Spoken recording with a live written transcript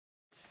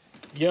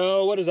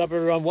Yo, what is up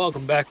everyone?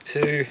 Welcome back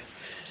to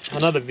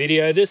another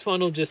video. This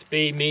one will just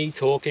be me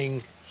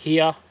talking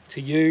here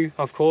to you,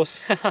 of course.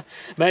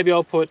 Maybe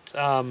I'll put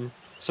some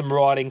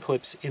riding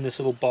clips in this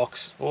little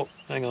box. Oh,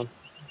 hang on,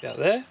 about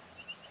there?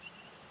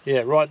 Yeah,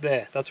 right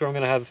there. That's where I'm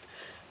gonna have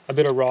a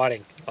bit of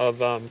riding of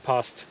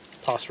past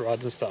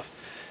rides and stuff.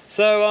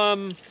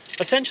 So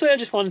essentially I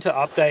just wanted to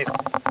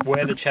update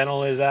where the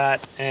channel is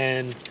at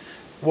and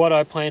what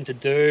I plan to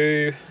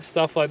do,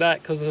 stuff like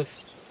that, because I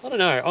don't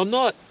know,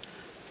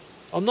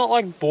 I'm not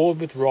like bored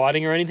with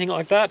riding or anything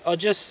like that. I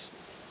just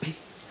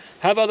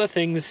have other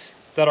things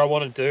that I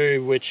want to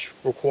do which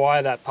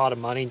require that part of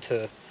money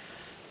to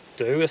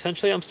do.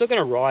 Essentially, I'm still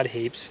going to ride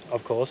heaps,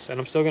 of course, and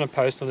I'm still going to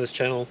post on this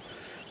channel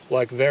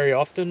like very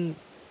often,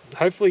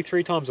 hopefully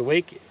 3 times a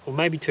week or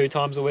maybe 2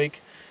 times a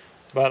week.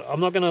 But I'm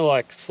not going to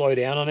like slow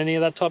down on any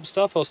of that type of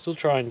stuff. I'll still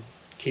try and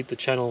keep the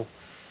channel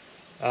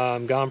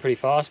going pretty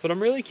fast, but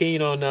I'm really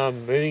keen on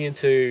moving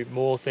into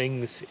more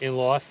things in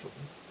life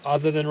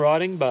other than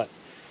riding. But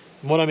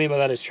what I mean by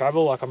that is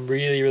travel. Like, I'm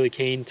really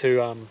keen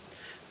to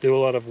do a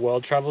lot of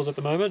world travels at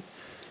the moment,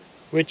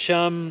 which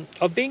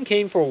I've been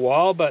keen for a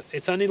while, but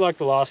it's only like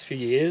the last few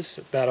years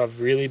that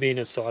I've really been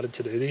excited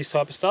to do these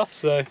type of stuff.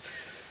 So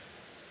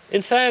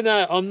in saying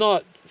that, I'm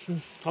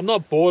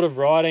not bored of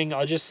riding.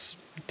 I just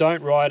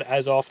don't ride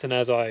as often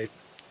as I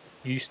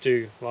used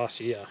to last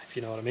year, if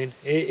you know what I mean.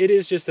 It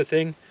is just a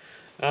thing.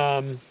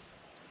 I've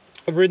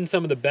ridden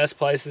some of the best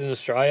places in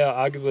Australia,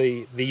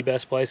 arguably the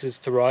best places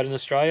to ride in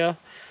Australia.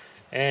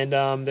 And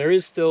there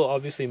is still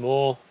obviously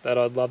more that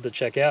I'd love to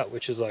check out,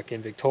 which is like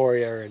in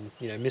Victoria and,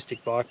 you know,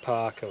 Mystic Bike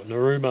Park, or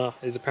Narooma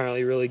is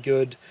apparently really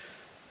good.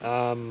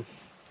 All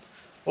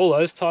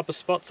those type of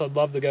spots I'd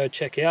love to go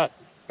check out.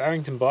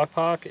 Barrington Bike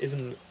Park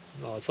isn't,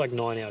 oh, it's like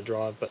 9-hour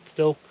drive, but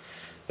still,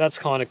 that's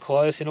kind of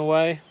close in a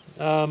way.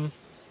 And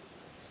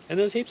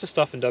there's heaps of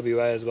stuff in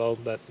WA as well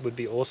that would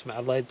be awesome.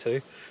 Adelaide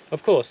too,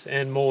 of course,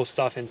 and more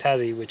stuff in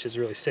Tassie, which is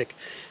really sick.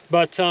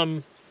 But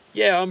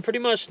yeah, I'm pretty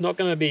much not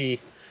going to be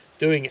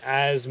doing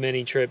as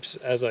many trips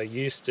as I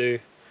used to,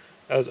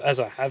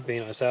 as I have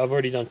been. I say I've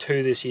already done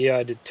 2 this year.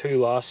 I did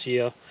 2 last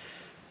year,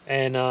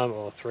 and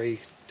or 3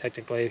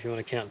 technically if you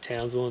want to count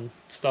Townsville and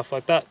stuff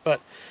like that.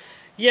 But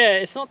yeah,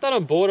 it's not that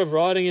I'm bored of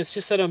riding. It's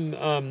just that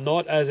I'm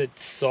not as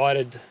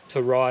excited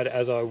to ride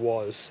as I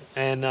was.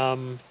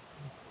 And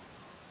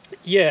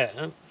yeah,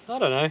 I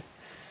don't know.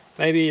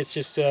 Maybe it's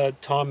just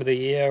time of the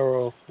year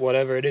or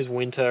whatever. It is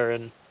winter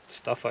and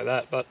stuff like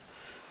that. But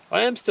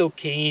I am still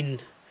keen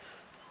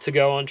to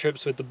go on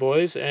trips with the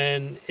boys,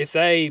 and if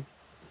they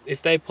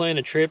plan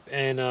a trip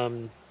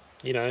and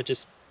you know,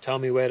 just tell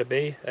me where to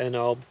be, and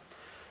I'll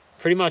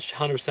pretty much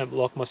 100%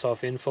 lock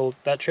myself in for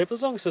that trip,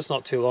 as long as it's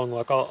not too long.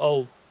 Like,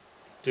 I'll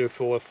do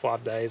 4 or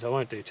 5 days. I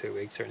won't do 2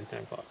 weeks or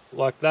anything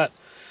like that.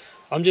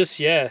 I'm just,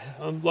 yeah,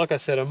 like I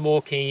said, I'm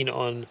more keen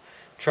on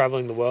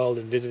traveling the world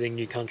and visiting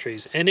new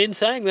countries. And in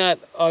saying that,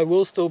 I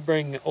will still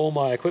bring all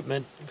my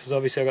equipment, because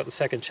obviously I got the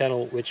second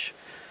channel, which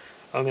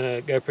I'm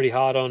going to go pretty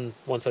hard on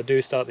once I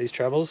do start these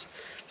travels.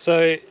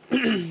 So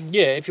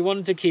yeah, if you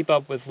wanted to keep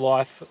up with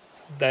life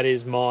that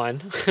is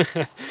mine,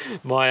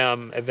 my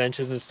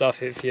adventures and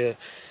stuff, if you're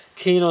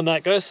keen on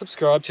that, go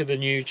subscribe to the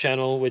new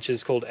channel, which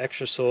is called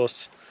Extra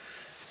Sauce,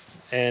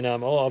 and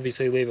I'll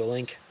obviously leave a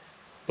link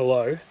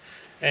below.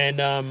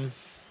 And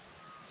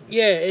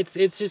yeah,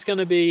 it's just going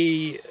to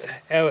be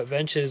our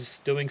adventures,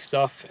 doing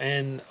stuff,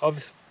 and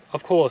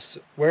of course,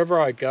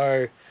 wherever I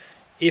go,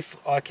 if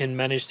I can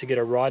manage to get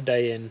a ride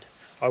day in,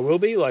 I will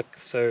be. Like,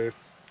 so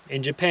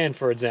in Japan,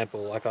 for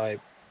example, like, I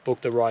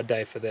booked a ride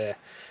day for there.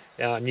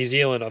 New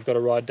Zealand, I've got a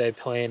ride day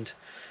planned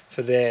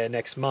for there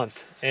next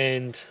month.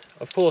 And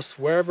of course,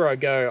 wherever I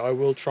go, I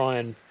will try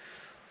and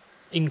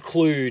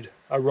include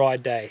a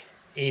ride day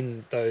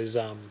in those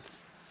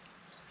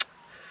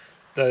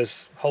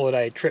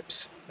holiday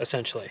trips,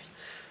 essentially.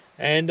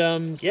 And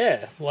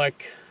yeah,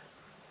 like,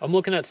 I'm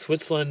looking at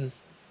Switzerland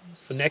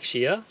for next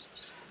year,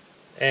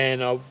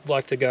 and I'd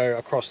like to go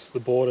across the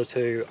border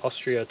to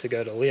Austria to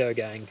go to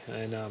Leogang,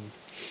 and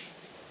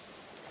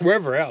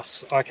wherever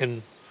else I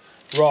can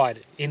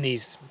ride in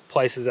these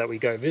places that we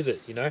go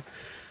visit, you know.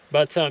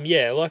 But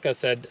yeah, like I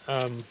said,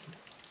 I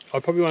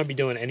probably won't be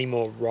doing any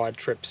more ride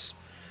trips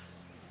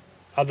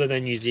other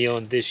than New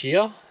Zealand this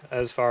year,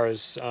 as far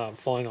as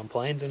flying on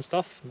planes and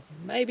stuff.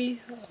 Maybe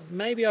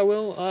I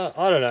will.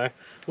 I don't know.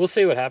 We'll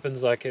see what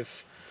happens. Like,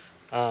 if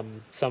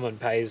someone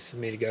pays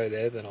me to go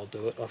there, then I'll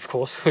do it, of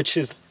course, which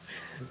is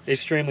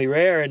extremely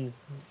rare and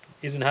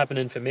isn't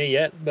happening for me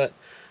yet. But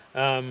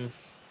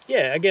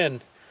yeah,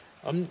 again,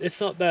 it's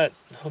not that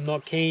I'm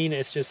not keen,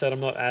 it's just that I'm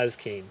not as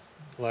keen.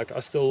 Like, I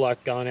still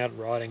like going out and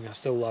riding. I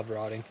still love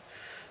riding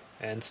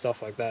and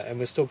stuff like that, and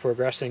we're still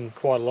progressing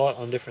quite a lot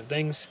on different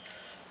things.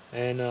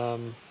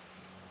 And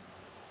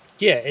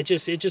yeah, it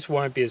just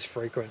won't be as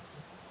frequent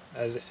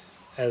as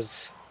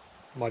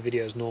my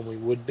videos normally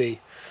would be.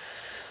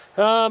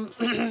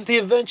 The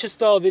adventure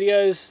style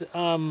videos,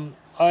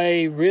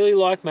 I really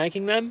like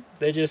making them.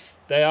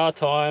 They are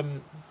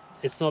time.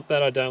 It's not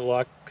that I don't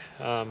like,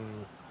 I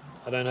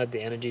don't have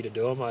the energy to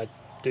do them. I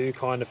do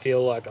kind of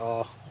feel like,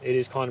 oh, it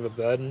is kind of a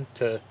burden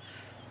to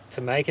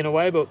make in a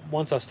way, but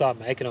once I start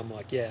making, I'm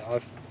like, yeah, I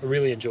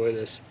really enjoy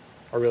this.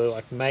 I really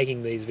like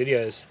making these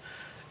videos.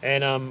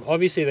 And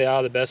obviously they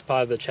are the best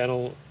part of the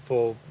channel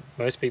for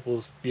most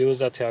people's viewers.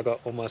 That's how I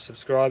got all my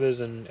subscribers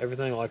and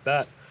everything like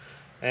that.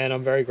 And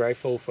I'm very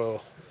grateful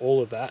for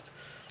all of that.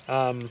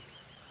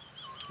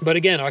 But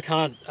again, I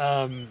can't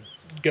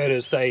go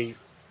to, say,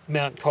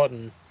 Mount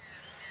Cotton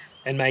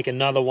and make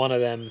another one of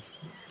them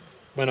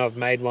when I've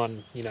made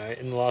one, you know,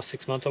 in the last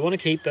 6 months. I want to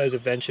keep those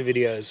adventure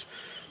videos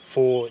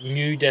for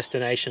new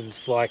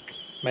destinations like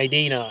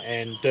Medina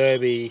and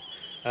Derby,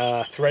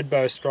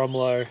 Thredbo,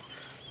 Stromlo,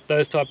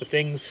 those type of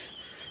things.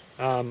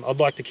 I'd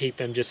like to keep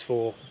them just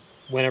for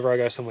whenever I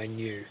go somewhere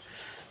new.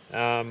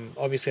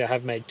 Obviously I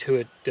have made 2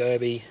 at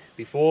Derby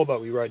before,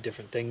 but we rode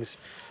different things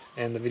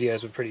and the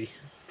videos were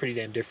pretty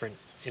damn different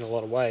in a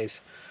lot of ways.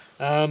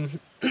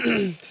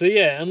 So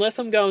yeah, unless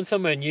I'm going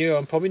somewhere new,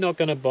 I'm probably not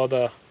going to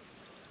bother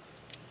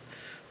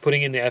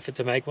putting in the effort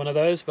to make one of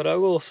those, but I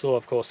will still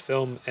of course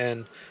film.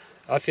 And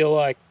I feel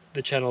like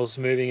the channel's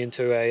moving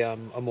into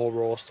a more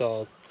raw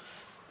style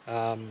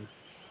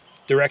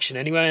direction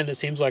anyway, and it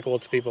seems like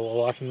lots of people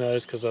are liking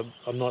those because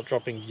I'm not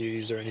dropping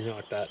views or anything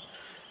like that,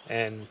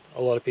 and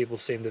a lot of people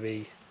seem to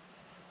be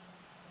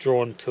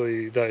drawn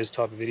to those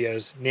type of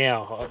videos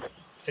now.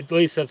 At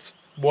least that's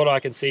what I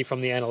can see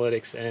from the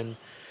analytics and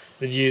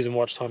the views and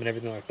watch time and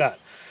everything like that.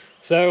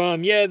 So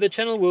yeah, the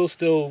channel will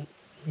still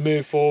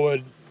move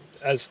forward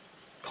as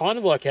kind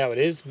of like how it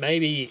is.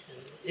 Maybe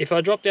if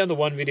I drop down to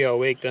 1 video a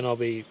week, then I'll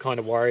be kind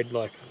of worried,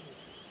 like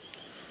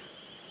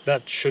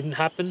that shouldn't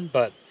happen,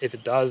 but if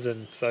it does,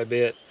 then so be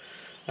it.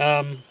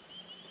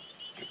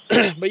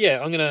 But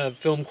yeah, I'm gonna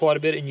film quite a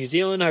bit in New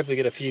Zealand, hopefully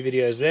get a few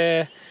videos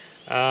there.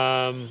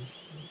 And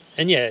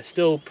yeah,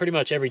 still pretty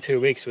much every 2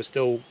 weeks we're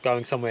still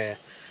going somewhere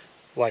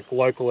like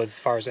local as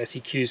far as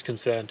SEQ is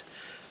concerned.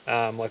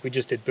 Like we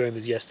just did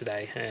Boomers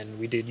yesterday, and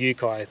we did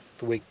Yukai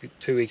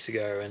 2 weeks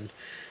ago, and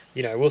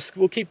you know,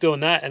 we'll keep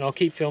doing that, and I'll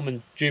keep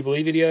filming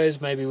Jubilee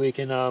videos. Maybe we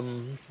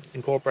can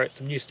incorporate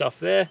some new stuff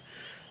there.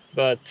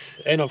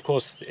 And of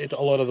course,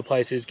 a lot of the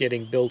place is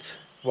getting built.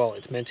 Well,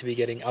 it's meant to be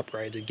getting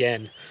upgrades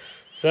again.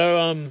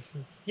 So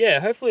yeah,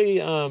 hopefully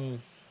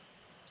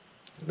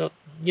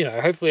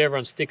hopefully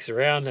everyone sticks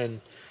around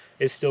and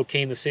is still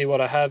keen to see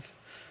what I have.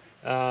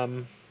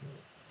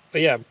 But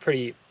yeah, I'm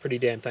pretty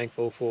damn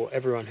thankful for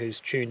everyone who's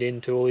tuned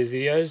in to all these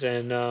videos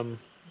and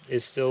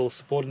is still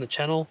supporting the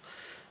channel.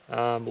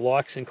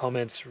 Likes and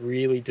comments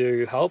really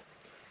do help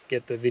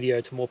get the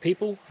video to more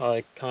people.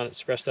 I can't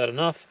express that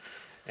enough.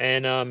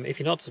 And if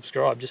you're not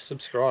subscribed, just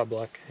subscribe.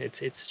 Like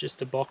it's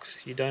just a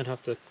box. You don't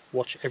have to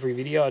watch every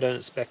video. I don't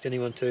expect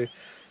anyone to,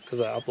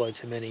 because I upload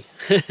too many.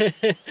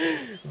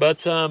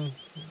 But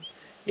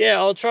yeah,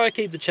 I'll try to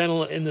keep the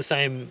channel in the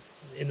same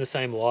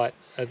light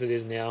as it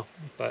is now.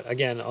 But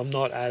again, I'm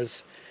not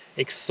as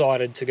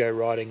excited to go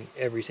riding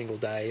every single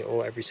day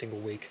or every single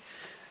week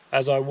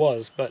as I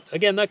was. But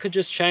again, that could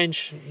just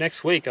change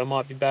next week. I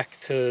might be back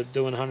to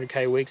doing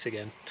 100k weeks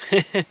again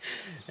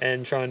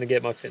and trying to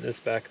get my fitness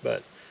back.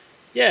 But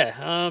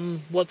yeah,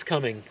 what's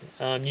coming?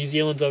 New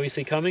Zealand's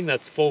obviously coming.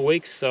 That's 4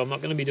 weeks, so I'm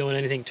not going to be doing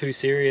anything too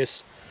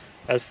serious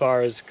as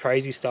far as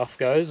crazy stuff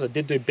goes. I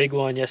did do big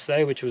line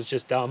yesterday, which was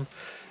just dumb.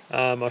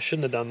 I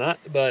shouldn't have done that,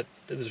 but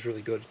it was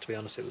really good, to be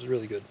honest. It was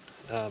really good.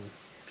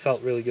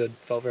 Felt really good,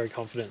 felt very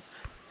confident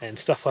and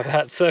stuff like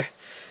that. So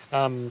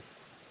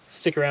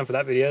stick around for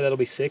that video, that'll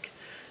be sick.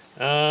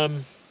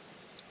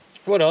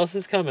 What else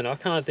is coming? I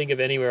can't think of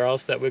anywhere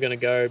else that we're going to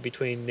go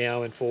between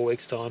now and 4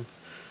 weeks time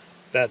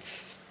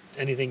that's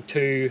anything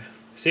too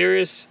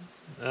serious.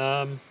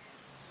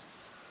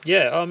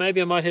 Yeah, oh,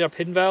 maybe I might hit up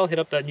Hidden Vale, hit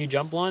up that new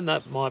jump line.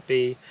 That might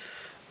be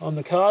on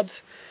the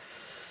cards.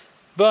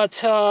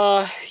 But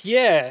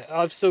yeah,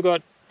 I've still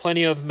got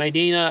plenty of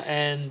Medina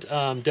and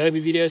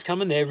Derby videos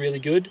coming. They're really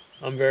good.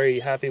 I'm very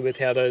happy with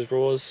how those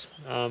raws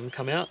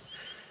come out.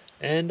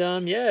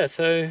 And yeah,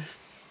 so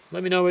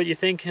let me know what you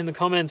think in the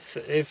comments.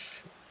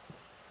 If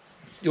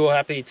you're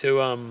happy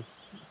to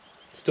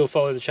still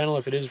follow the channel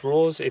if it is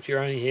raws, if you're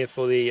only here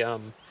for the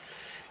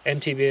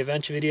MTB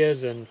adventure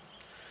videos. And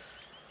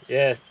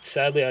yeah,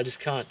 sadly I just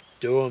can't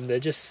do them.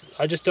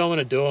 I just don't want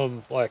to do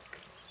them like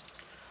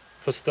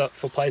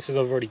for places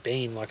I've already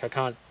been. Like I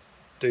can't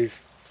do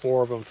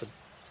 4 of them for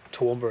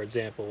Toowoomba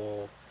example,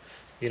 or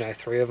you know,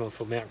 3 of them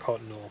for Mount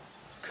Cotton or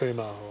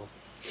Cooma or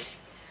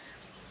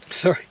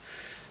sorry,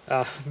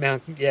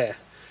 Mount, yeah,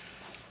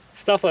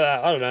 stuff like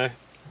that. I don't know,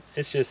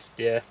 it's just,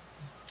 yeah.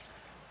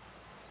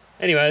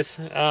 Anyways,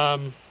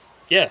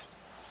 yeah,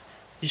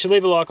 you should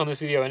leave a like on this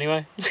video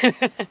anyway.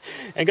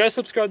 And go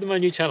subscribe to my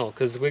new channel,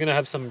 because we're going to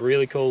have some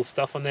really cool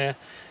stuff on there.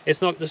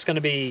 It's not just going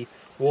to be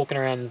walking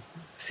around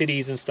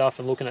cities and stuff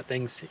and looking at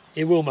things.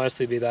 It will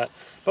mostly be that,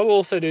 but we'll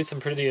also do some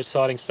pretty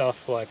exciting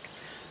stuff, like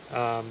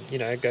you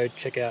know, go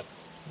check out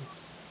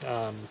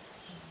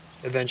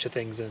adventure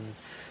things and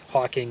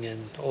hiking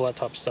and all that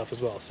type of stuff as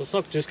well. So it's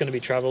not just going to be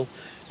travel,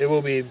 it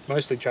will be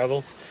mostly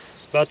travel.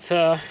 But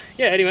yeah,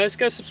 anyways,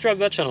 go subscribe to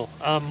that channel,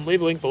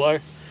 leave a link below,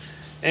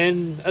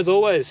 and as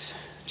always,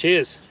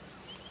 Cheers,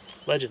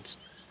 legends.